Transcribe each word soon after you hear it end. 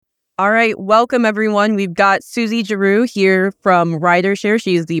All right, welcome everyone. We've got Susie Giroux here from RiderShare.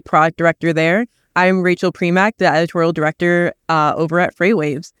 She's the product director there. I'm Rachel Premack, the editorial director over at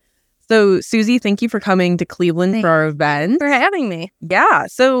FreightWaves. So Susie, thank you for coming to Cleveland for our event. For having me. Yeah,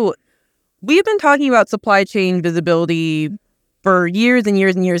 so we've been talking about supply chain visibility for years and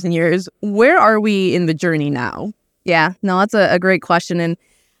years and years and years. Where are we in the journey now? Yeah, no, that's a great question. And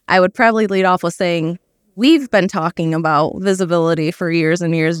I would probably lead off with saying we've been talking about visibility for years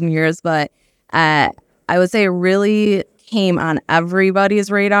and years and years, but I would say it really came on everybody's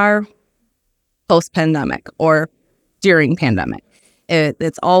radar post-pandemic or during pandemic.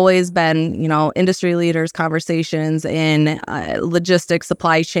 It's always been, industry leaders' conversations in logistics,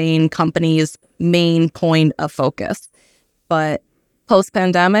 supply chain companies' main point of focus. But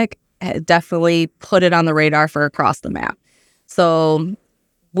post-pandemic, definitely put it on the radar for across the map. So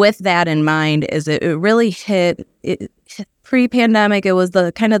with that in mind, it really hit pre-pandemic. It was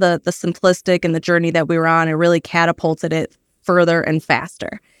the kind of the simplistic and the journey that we were on. It really catapulted it further and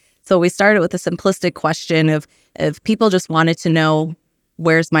faster. So we started with a simplistic question of if people just wanted to know,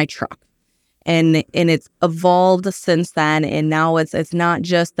 where's my truck? And it's evolved since then. And now it's not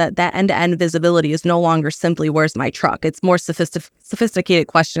just that end-to-end visibility is no longer simply where's my truck. It's more sophisticated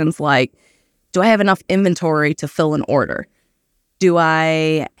questions like, do I have enough inventory to fill an order? Do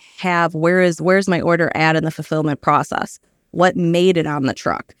I have, where's my order at in the fulfillment process? What made it on the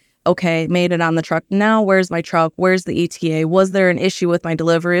truck? Okay, made it on the truck. Now where's my truck? Where's the ETA? Was there an issue with my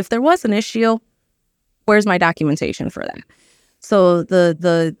delivery? If there was an issue, where's my documentation for that? So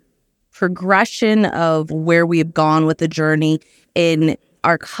the progression of where we've gone with the journey in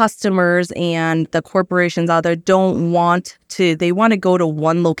our customers and the corporations out there they want to go to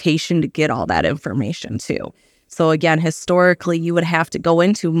one location to get all that information too. So again, historically, you would have to go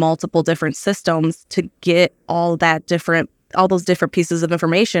into multiple different systems to get all those different pieces of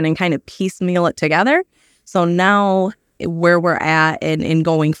information and kind of piecemeal it together. So now where we're at and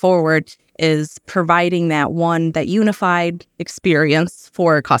going forward is providing that unified experience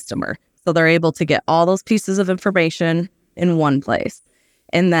for a customer. So they're able to get all those pieces of information in one place.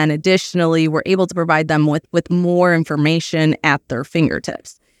 And then additionally, we're able to provide them with more information at their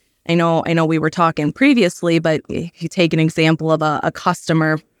fingertips. I know we were talking previously, but if you take an example of a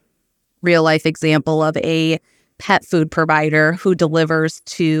customer, real life example of a pet food provider who delivers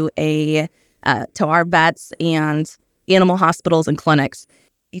to our vets and animal hospitals and clinics.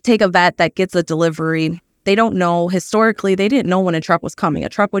 You take a vet that gets a delivery. They don't know, historically, they didn't know when a truck was coming. A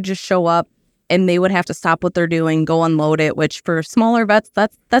truck would just show up and they would have to stop what they're doing, go unload it, which for smaller vets,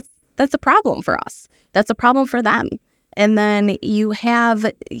 that's a problem for us. That's a problem for them. And then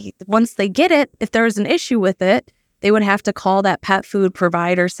once they get it, if there's an issue with it, they would have to call that pet food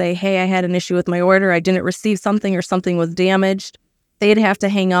provider, say, hey, I had an issue with my order. I didn't receive something or something was damaged. They'd have to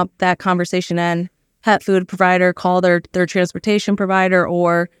hang up that conversation and pet food provider, call their transportation provider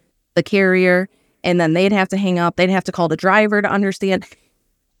or the carrier, and then they'd have to hang up. They'd have to call the driver to understand.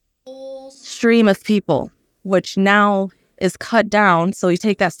 Whole stream of people, which now is cut down. So you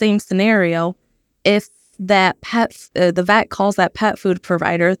take that same scenario. If the vet calls that pet food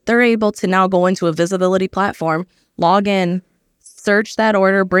provider, they're able to now go into a visibility platform, log in, search that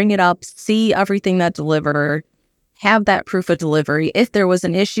order, bring it up, see everything that delivered, have that proof of delivery. If there was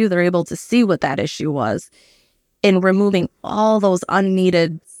an issue, they're able to see what that issue was, in removing all those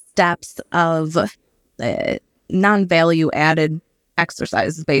unneeded steps of non-value added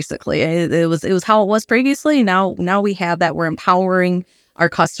exercises. Basically, it was how it was previously. Now we have that. We're empowering our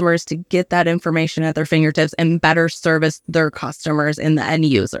customers to get that information at their fingertips and better service their customers and the end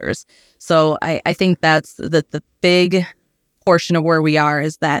users. So I think that's the big portion of where we are,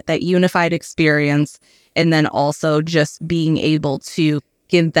 is that unified experience, and then also just being able to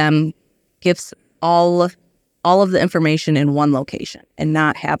give all of the information in one location and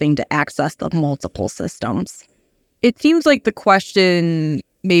not having to access the multiple systems. It seems like the question,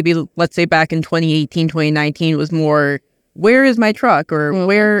 maybe let's say back in 2018, 2019, was more, where is my truck, or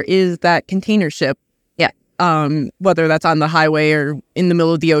where is that container ship? Yeah. Whether that's on the highway or in the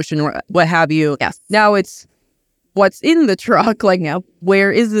middle of the ocean or what have you. Yes. Now it's what's in the truck, like now, where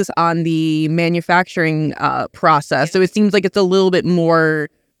is this on the manufacturing process? Yeah. So it seems like it's a little bit more,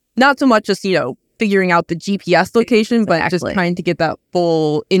 not so much just, figuring out the GPS location, but just trying to get that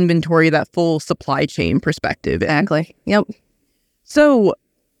full inventory, that full supply chain perspective. Exactly. Yep. So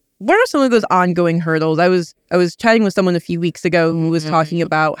what are some of those ongoing hurdles? I was chatting with someone a few weeks ago who was talking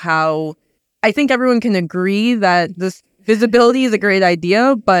about how I think everyone can agree that this visibility is a great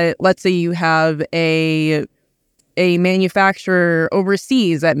idea, but let's say you have a manufacturer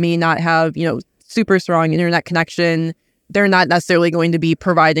overseas that may not have, super strong internet connection, they're not necessarily going to be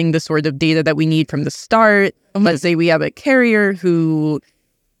providing the sort of data that we need from the start. Let's say we have a carrier who,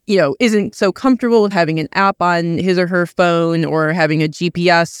 isn't so comfortable with having an app on his or her phone or having a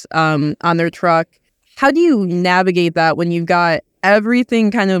GPS on their truck. How do you navigate that when you've got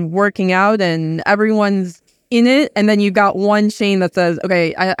everything kind of working out and everyone's in it, and then you've got one chain that says,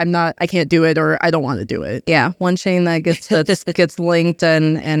 okay, I can't do it, or I don't want to do it? Yeah, one chain that gets linked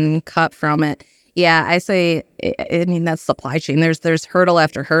and cut from it. Yeah, I say, I mean, that's supply chain. There's hurdle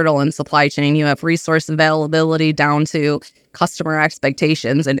after hurdle in supply chain. You have resource availability down to customer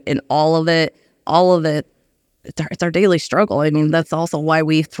expectations, and all of it, it's our daily struggle. I mean, that's also why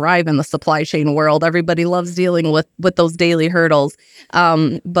we thrive in the supply chain world. Everybody loves dealing with those daily hurdles.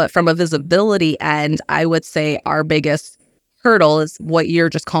 But from a visibility end, I would say our biggest hurdle is what you're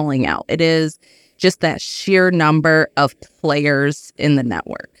just calling out. It is just that sheer number of players in the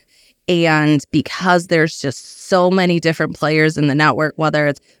network. And because there's just so many different players in the network, whether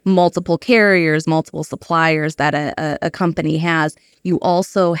it's multiple carriers, multiple suppliers that a company has, you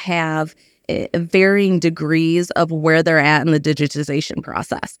also have varying degrees of where they're at in the digitization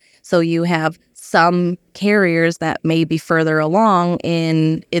process. So you have some carriers that may be further along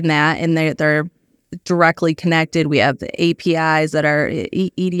in that, and they're directly connected. We have the APIs that are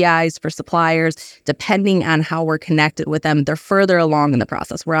EDIs for suppliers. Depending on how we're connected with them, they're further along in the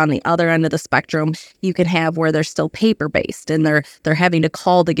process. We're on the other end of the spectrum. You can have where they're still paper-based and they're having to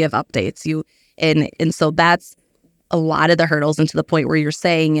call to give updates. And so that's a lot of the hurdles, and to the point where you're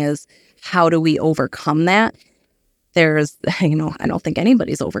saying is, how do we overcome that? There's, I don't think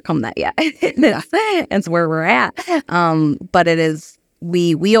anybody's overcome that yet. It's where we're at. But it is,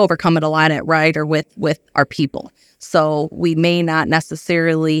 we overcome it a lot at Ryder with our people. So we may not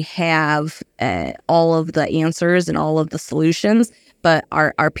necessarily have all of the answers and all of the solutions, but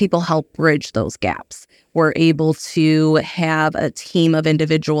our people help bridge those gaps. We're able to have a team of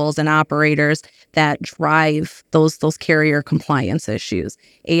individuals and operators that drive those carrier compliance issues,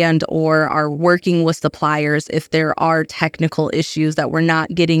 and or are working with suppliers if there are technical issues that we're not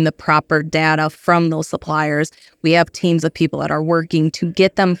getting the proper data from those suppliers. We have teams of people that are working to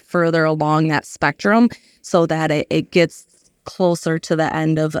get them further along that spectrum so that it gets closer to the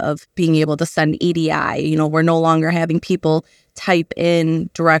end of being able to send EDI. We're no longer having people type in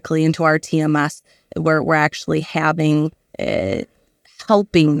directly into our TMS. We're actually having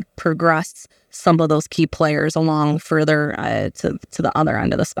helping progress some of those key players along further to the other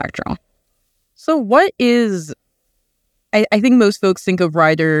end of the spectrum. So what is, I think most folks think of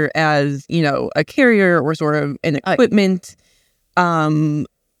Ryder as, a carrier or sort of an equipment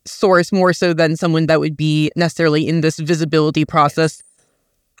source, more so than someone that would be necessarily in this visibility process.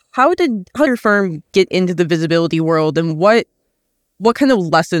 How did your firm get into the visibility world, and what kind of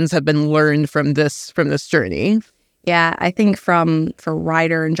lessons have been learned from this journey? Yeah, I think for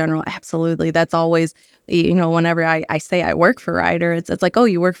Ryder in general, absolutely. That's always, whenever I say I work for Ryder, it's like, oh,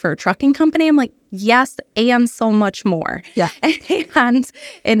 you work for a trucking company? I'm like, yes, and so much more. Yeah. and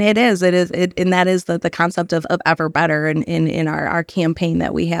it is, and that is the concept of ever better in our campaign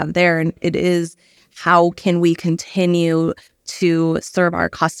that we have there. And it is, how can we continue to serve our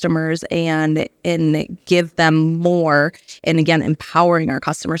customers and give them more, and again, empowering our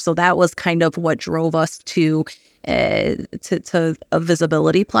customers. So that was kind of what drove us to a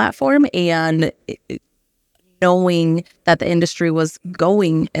visibility platform, and knowing that the industry was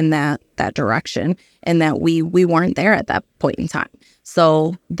going in that direction, and that we weren't there at that point in time.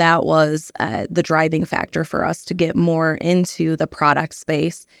 So that was the driving factor for us to get more into the product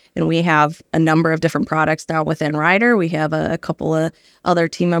space. And we have a number of different products now within Ryder. We have a couple of other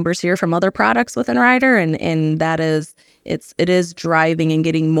team members here from other products within Ryder, and that is, it is driving and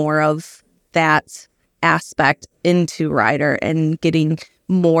getting more of that aspect into Ryder, and getting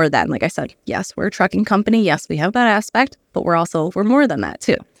more than, like I said, yes, we're a trucking company. Yes, we have that aspect, but we're more than that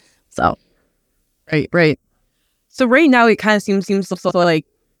too. So. Right. So right now it kind of seems like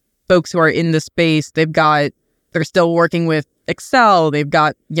folks who are in the space, they're still working with Excel. They've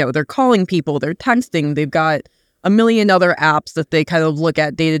got, they're calling people, they're texting, they've got a million other apps that they kind of look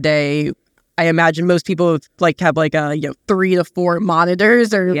at day to day. I imagine most people have 3 to 4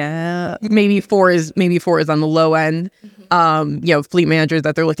 monitors, or maybe four is on the low end. Fleet managers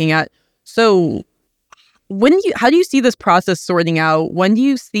that they're looking at. So how do you see this process sorting out? When do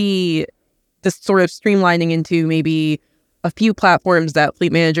you see this sort of streamlining into maybe a few platforms that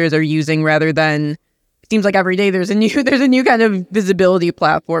fleet managers are using, rather than, it seems like every day there's a new kind of visibility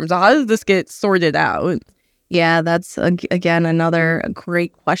platform. So how does this get sorted out? Yeah, that's, again, another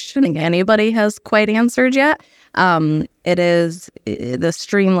great question. I think anybody has quite answered yet. It is the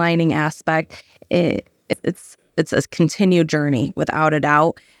streamlining aspect. It's it's a continued journey without a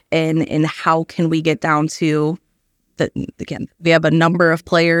doubt. And how can we get down to that? Again, we have a number of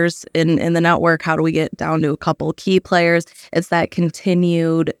players in the network. How do we get down to a couple key players? It's that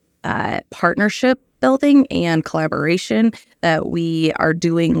continued partnership building and collaboration that we are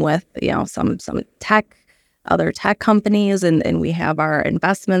doing with, some other tech companies, and we have our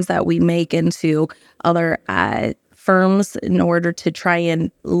investments that we make into other firms in order to try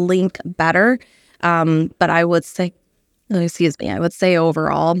and link better. But I would say, I would say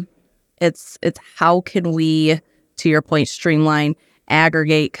overall, it's how can we, to your point, streamline,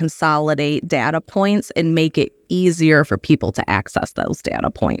 aggregate, consolidate data points and make it easier for people to access those data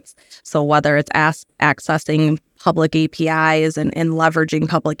points. So whether it's accessing public APIs and leveraging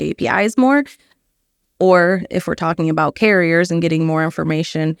public APIs more, or if we're talking about carriers and getting more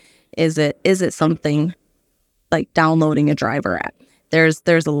information, is it something like downloading a driver app? There's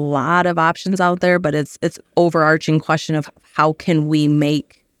a lot of options out there, but it's overarching question of how can we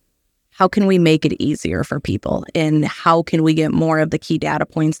make it easier for people, and how can we get more of the key data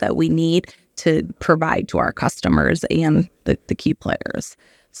points that we need to provide to our customers and the key players.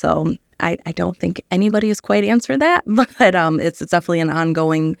 So I don't think anybody has quite answered that, but it's definitely an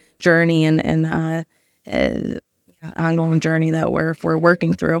ongoing journey and ongoing journey that we're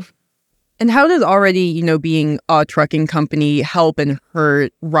working through. And how does already, being a trucking company help and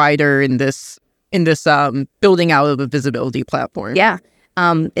hurt Ryder in this building out of a visibility platform? Yeah.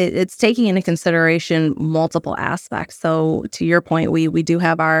 It's taking into consideration multiple aspects. So to your point, we do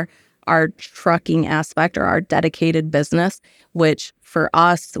have our trucking aspect, or our dedicated business, which for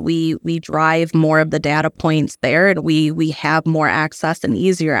us, we drive more of the data points there, and we have more access and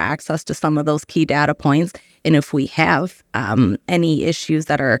easier access to some of those key data points. And if we have any issues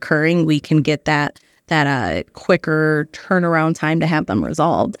that are occurring, we can get that quicker turnaround time to have them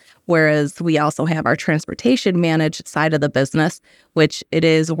resolved. Whereas we also have our transportation managed side of the business, which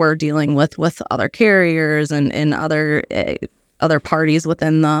we're dealing with other carriers and other parties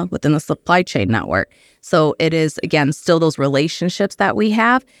within the supply chain network. So it is, again, still those relationships that we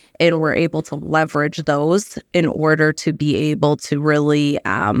have, and we're able to leverage those in order to be able to really,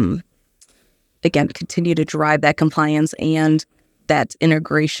 again, continue to drive that compliance and that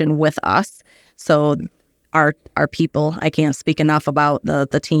integration with us. So our people, I can't speak enough about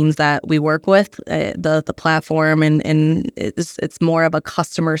the teams that we work with, the platform, and it's more of a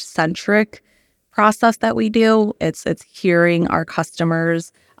customer centric process that we do. It's hearing our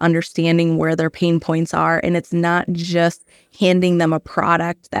customers, understanding where their pain points are, and it's not just handing them a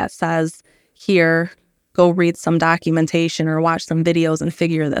product that says, here, go read some documentation or watch some videos and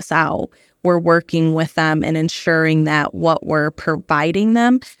figure this out. We're working with them and ensuring that what we're providing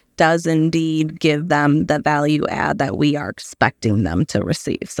them does indeed give them the value add that we are expecting them to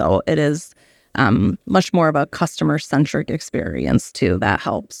receive. So it is much more of a customer-centric experience too. That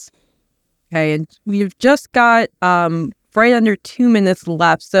helps. Okay, and we've just got right under 2 minutes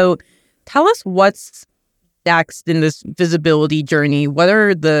left. So tell us what's next in this visibility journey.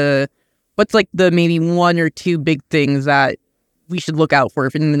 What's like the maybe one or two big things that we should look out for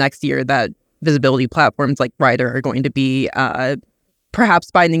in the next year that visibility platforms like Ryder are going to be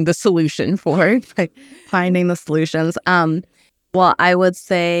perhaps finding the solution for? Finding the solutions. Well, I would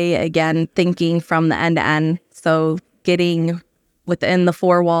say, again, thinking from the end to end. So getting within the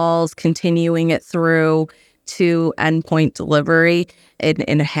four walls, continuing it through to endpoint delivery,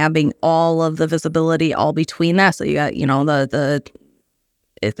 and having all of the visibility all between that. So you got,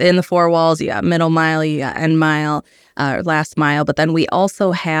 it's in the four walls, you got middle mile, you got end mile, last mile. But then we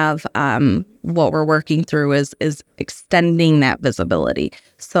also have what we're working through is extending that visibility.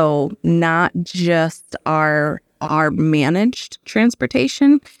 So not just our managed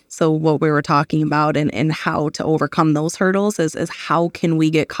transportation. So what we were talking about and how to overcome those hurdles is how can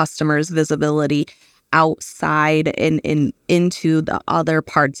we get customers visibility outside and into the other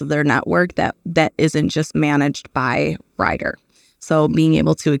parts of their network that isn't just managed by Ryder. So being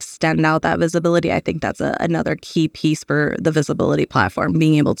able to extend out that visibility, I think that's another key piece for the visibility platform,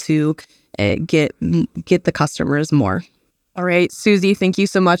 being able to get the customers more. All right, Susie, thank you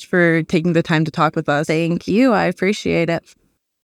so much for taking the time to talk with us. Thank you. I appreciate it.